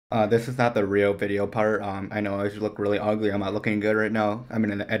This is not the real video part. I know I look really ugly. I'm not looking good right now. I'm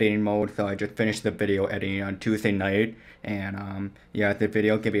in the editing mode, so I just finished the video editing on Tuesday night. And yeah, the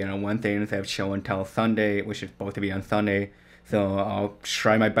video could be on Wednesday instead of show and tell Sunday, which is supposed to be on Sunday. So I'll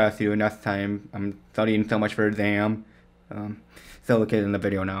try my best to do it next time. I'm studying so much for exam. So look at it in the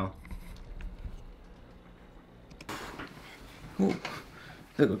video now. Ooh,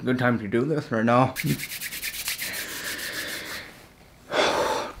 this is a good time to do this right now.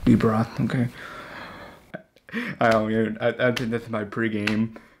 Deep breath, okay. I don't even, I think this is my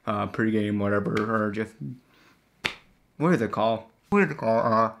pregame, whatever, or just, what is it called? What is it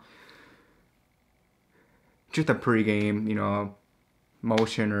called? Just a pregame,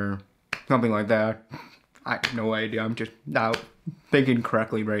 motion or something like that. I have no idea, I'm just not thinking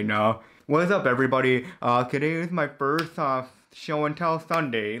correctly right now. What is up, everybody? Today is my first, show and tell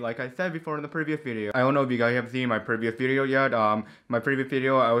Sunday, like I said before in the previous video. I don't know if you guys have seen my previous video yet. My previous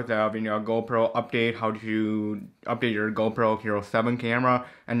video, I was having a GoPro update, how to update your GoPro Hero 7 camera,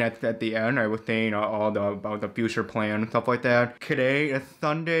 and that's at the end. I was saying about the future plan and stuff like that. Today is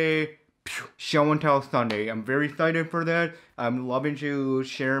Sunday, show and tell Sunday. I'm very excited for that. I'm loving to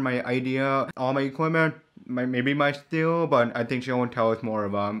share my idea, all my equipment. Maybe my skill, but I think show and tell is more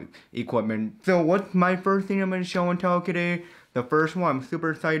of equipment. So what's my first thing I'm going to show and tell today? The first one I'm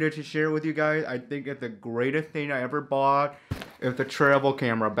super excited to share with you guys. I think it's the greatest thing I ever bought. It's the travel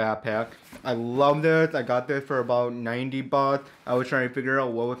camera backpack. I love this. I got this for about 90 bucks. I was trying to figure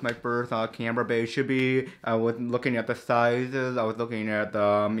out what was my first camera base should be. I was looking at the sizes. I was looking at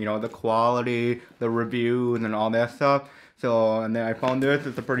the the quality, the reviews, and all that stuff. So, and then I found this.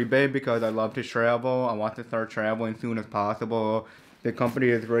 It's a pretty big because I love to travel. I want to start traveling as soon as possible. The company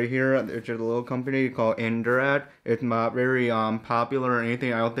is right here. It's just a little company called Indrat. It's not very popular or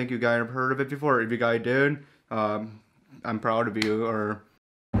anything. I don't think you guys have heard of it before. If you guys did, I'm proud of you. Or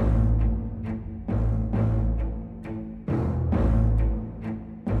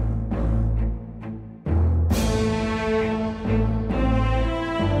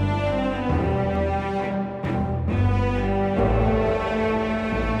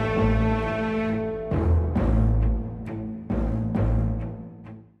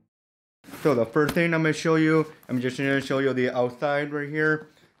so the first thing I'm gonna show you, I'm just gonna show you the outside right here.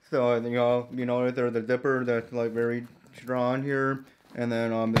 So there's the zipper that's like very strong here, and then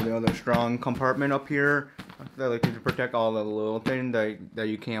the strong compartment up here that like to protect all the little things that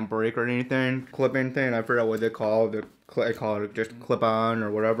you can't break or anything. Clip-in thing, I forgot what they call it. I call it just clip-on or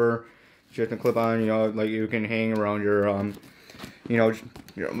whatever. Just a clip-on, like you can hang around your here, I'm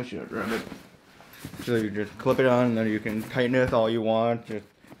gonna grab it. So you just clip it on, and then you can tighten it all you want. Just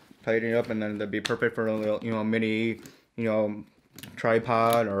tighten it up, and then that'd be perfect for a little, mini,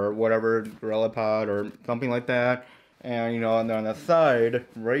 tripod or whatever, gorilla pod or something like that. And and then on the side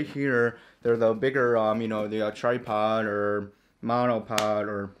right here, there's a bigger, the tripod or monopod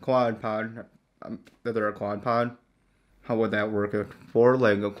or quad pod. Is there a quad pod? How would that work? A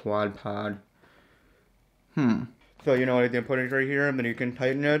four-leg quad pod. So you can put it right here, and then you can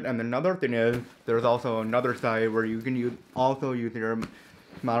tighten it. And another thing is, there's also another side where you can also use your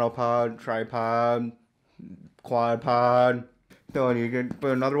monopod, tripod, quad pod. So you can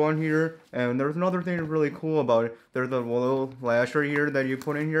put another one here, and there's another thing really cool about it. There's a little lasher here that you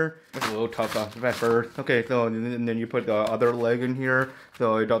put in here. It's a little tough at first. Okay, so and then you put the other leg in here,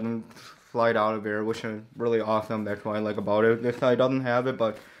 so it doesn't slide out of here, which is really awesome. That's what I like about it. This side doesn't have it,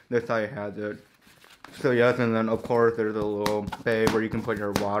 but this side has it. So yes, and then of course there's a little bag where you can put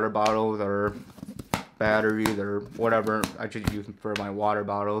your water bottles or batteries or whatever. I just use them for my water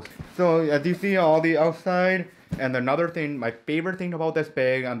bottles. So as you see all the outside, and another thing, my favorite thing about this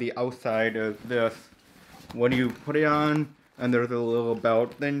bag on the outside is this. When you put it on, and there's a little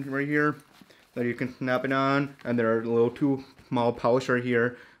belt thing right here that you can snap it on, and there are little two small pouch right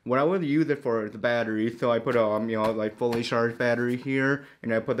here. What I would use it for is the battery, so I put a like fully charged battery here,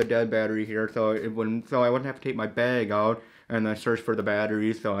 and I put the dead battery here, so I wouldn't have to take my bag out and then search for the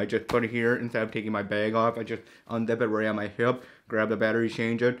battery. So I just put it here instead of taking my bag off. I just unzip it right on my hip, grab the battery,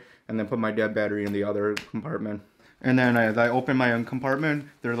 change it, and then put my dead battery in the other compartment. And then as I open my own compartment,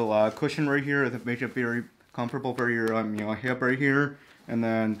 there's a lot of cushion right here that makes it very comfortable for your hip right here. And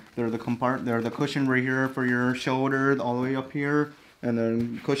then there's the cushion right here for your shoulders all the way up here. And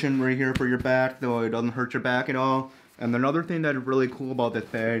then cushion right here for your back, so it doesn't hurt your back at all. And another thing that is really cool about this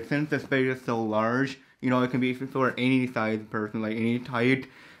bag, since this bag is so large, it can be for any size person, like any height,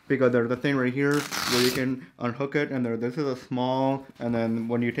 because there's a thing right here where you can unhook it, and this is a small, and then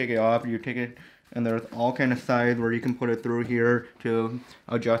when you take it off, you take it, and there's all kind of sides where you can put it through here to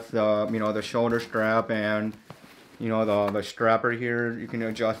adjust the, the shoulder strap and you know, the strap right here. You can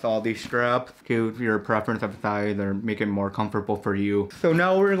adjust all these straps to your preference of size or make it more comfortable for you. So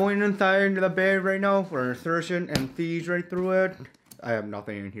now we're going inside the bag right now. We're searching and siege right through it. I have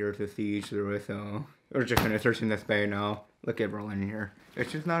nothing in here to siege through it, so we're just gonna search in this bag now. Look at rolling in here.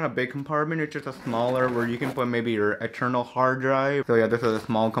 It's just not a big compartment, it's just a smaller where you can put maybe your external hard drive. So yeah, this is a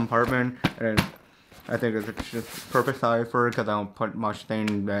small compartment, and I think it's just perfect size for it because I don't put much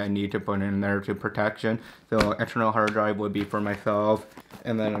thing that I need to put in there to protection. So external hard drive would be for myself.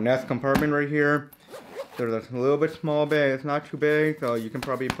 And then the next compartment right here, there's a little bit small bag. It's not too big, so you can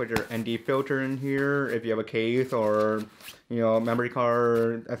probably put your ND filter in here if you have a case or, you know, memory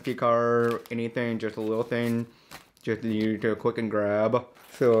card, SD card, anything, just a little thing, just you to quick and grab.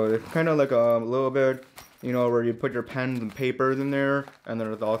 So it's kind of like a little bit, you know, where you put your pens and papers in there, and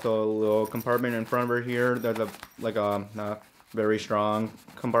there's also a little compartment in front right here. There's a like a not very strong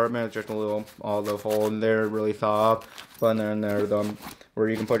compartment. It's just a little, all the hole in there, really soft. But then there's where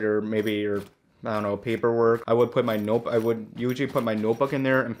you can put your maybe your, I don't know, paperwork. I would usually put my notebook in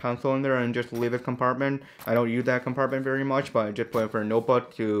there and pencil in there and just leave this compartment. I don't use that compartment very much, but I just put it for a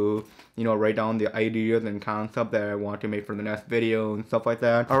notebook to, you know, write down the ideas and concept that I want to make for the next video and stuff like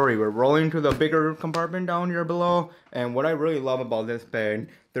that. Alright, we're rolling to the bigger compartment down here below. And what I really love about this bag,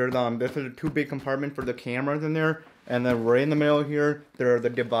 there's this is a two big compartment for the cameras in there. And then right in the middle here, there's the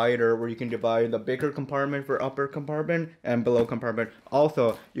divider where you can divide the bigger compartment for upper compartment and below compartment.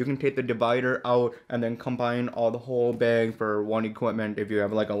 Also, you can take the divider out and then combine all the whole bag for one equipment if you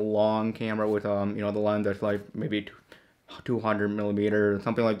have like a long camera with you know, the lens that's like maybe 200 millimeter or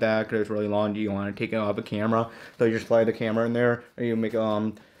something like that, because it's really long. You want to take it off the camera, so you just slide the camera in there and you make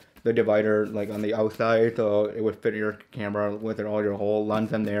the divider like on the outside, so it would fit your camera with all your whole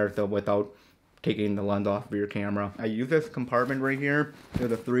lens in there, so without taking the lens off of your camera. I use this compartment right here.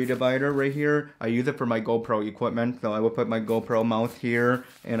 There's a 3 divider right here. I use it for my GoPro equipment. So I would put my GoPro mouse here,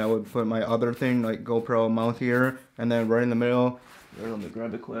 and I would put my other thing like GoPro mouse here, and then right in the middle, let me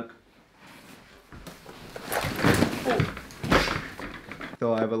grab it quick. Oh.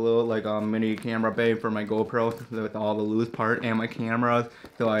 So I have a little like mini camera bay for my GoPro with all the loose part and my cameras,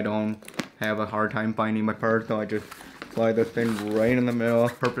 so I don't have a hard time finding my parts. So I just slide this thing right in the middle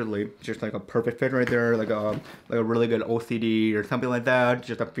perfectly, just like a perfect fit right there, like a really good OCD or something like that.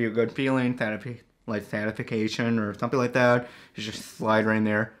 Just a feel good feeling, like satisfaction or something like that. You just slide right in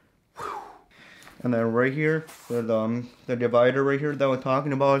there. And then right here, there's the divider right here that I was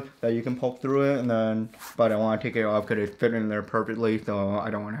talking about, that you can poke through it, and then, but I want to take it off because it's fitting in there perfectly, so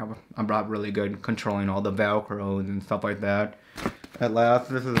I don't want to have I'm not really good controlling all the Velcros and stuff like that. At last,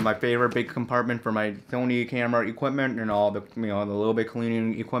 this is my favorite big compartment for my Sony camera equipment and all the, you know, the little bit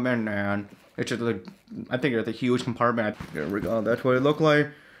cleaning equipment, and it's just I think it's a huge compartment. There we go, that's what it looked like.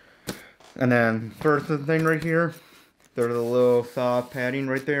 And then first thing right here, there's a little soft padding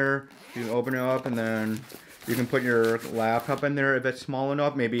right there. You can open it up, and then you can put your laptop in there if it's small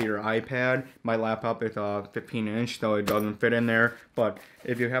enough, maybe your iPad. My laptop is 15-inch, so it doesn't fit in there. But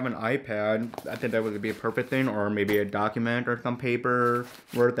if you have an iPad, I think that would be a perfect thing, or maybe a document or some paper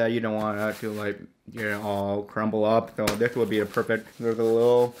work that you don't want it to, like, you know, all crumble up. So this would be a perfect. There's a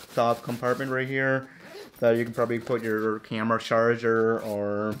little soft compartment right here that you can probably put your camera charger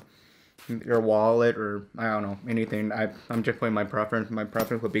or your wallet, or I don't know, anything. I'm just putting my preference. My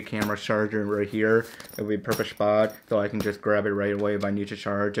preference would be camera charger right here. It would be a perfect spot, so I can just grab it right away if I need to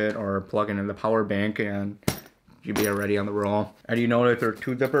charge it, or plug it in the power bank, and you'd be already on the roll. And you notice there's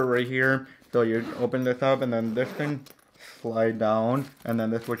 2 zipper right here, so you open this up, and then this thing slide down, and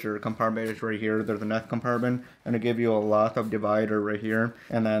then this what your compartment is right here. There's a next compartment, and it gives you a lot of divider right here,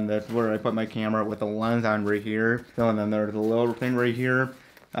 and then that's where I put my camera with the lens on right here. So, and then there's a little thing right here.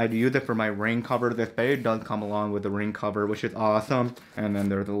 I'd use it for my ring cover. This bag does come along with the ring cover, which is awesome. And then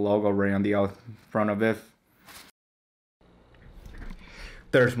there's a logo right on the front of this.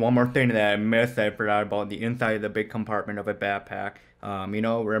 There's one more thing that I missed. I forgot about the inside of the big compartment of a backpack. You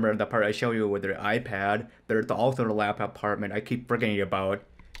know, remember the part I showed you with the iPad? There's also the laptop compartment I keep forgetting about.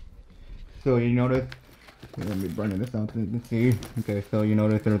 So you notice, let me bring this out so you can see. Okay, so you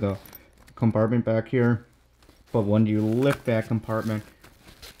notice there's a compartment back here. But when you lift that compartment,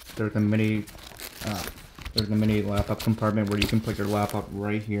 there's a mini laptop compartment where you can put your laptop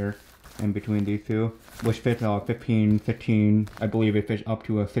right here in between these two, which fits 15, I believe it fits up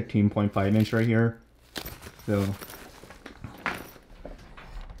to a 15.5 inch right here. So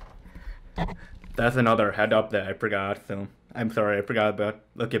that's another head up that I forgot, so I'm sorry I forgot about.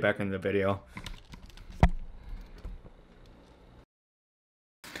 Let's get back into the video.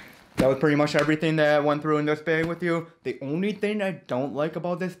 That was pretty much everything that I went through in this bag with you. The only thing I don't like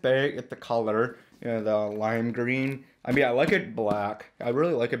about this bag is the color. the lime green. I mean, I like it black. I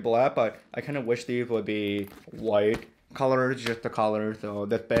really like it black, but I kind of wish these would be white. Color is just the color. So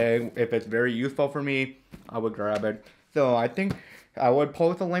this bag, if it's very useful for me, I would grab it. So I think I would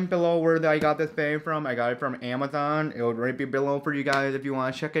post a link below where I got this bag from. I got it from Amazon. It would right be below for you guys if you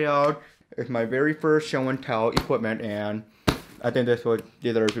want to check it out. It's my very first show and tell equipment, and I think this would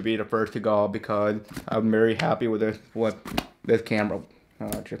deserve to be the first to go because I'm very happy with this camera.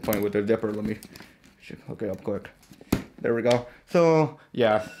 Just playing with the zipper. Let me just hook it up quick. There we go. So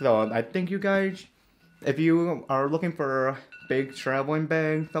yeah, so I think you guys, if you are looking for a big traveling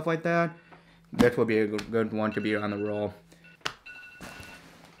bag, stuff like that, this would be a good one to be on the roll.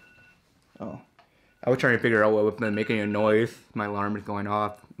 Oh, I was trying to figure out what was making a noise. My alarm is going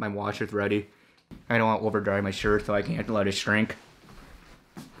off. My wash is ready. I don't want to overdry my shirt, so I can't let it shrink.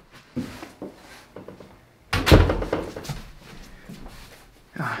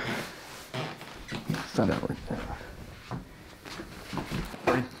 Set that right there.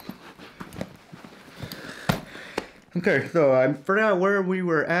 Okay, so I forgot where we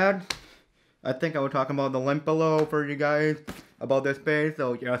were at. I think I was talking about the link below for you guys about this bag.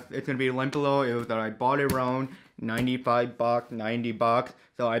 So yes, it's gonna be a link below. It was that I bought it around 95 bucks, 90 bucks.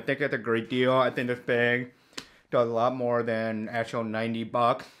 So I think it's a great deal. I think this bag does a lot more than actual 90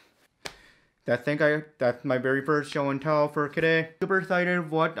 bucks. That's my very first show and tell for today. Super excited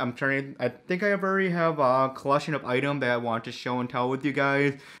I think I already have a collection of items that I want to show and tell with you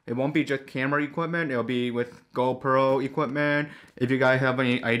guys. It won't be just camera equipment, it'll be with GoPro equipment. If you guys have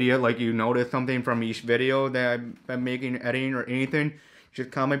any idea, like you noticed something from each video that I've been making, editing or anything,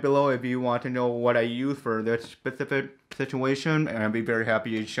 just comment below if you want to know what I use for this specific situation, and I'd be very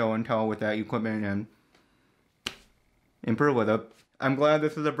happy to show and tell with that equipment and improve with it. I'm glad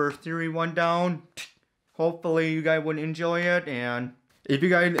this is the first series one down. Hopefully you guys would enjoy it, and if you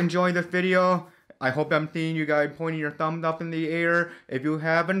guys enjoyed this video, I hope I'm seeing you guys pointing your thumbs up in the air. If you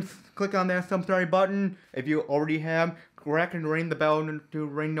haven't, click on that subscribe button. If you already have, crack and ring the bell to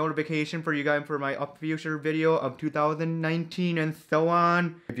ring notification for you guys for my future video of 2019 and so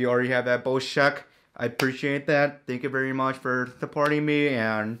on. If you already have that both check, I appreciate that. Thank you very much for supporting me,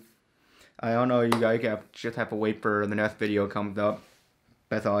 and I don't know, you guys just have to wait for the next video comes up.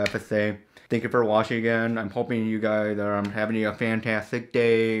 That's all I have to say. Thank you for watching again. I'm hoping you guys are having a fantastic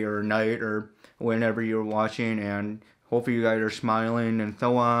day or night or whenever you're watching, and hopefully you guys are smiling and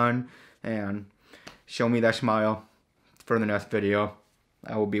so on, and show me that smile for the next video.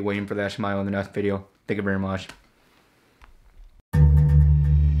 I will be waiting for that smile in the next video. Thank you very much.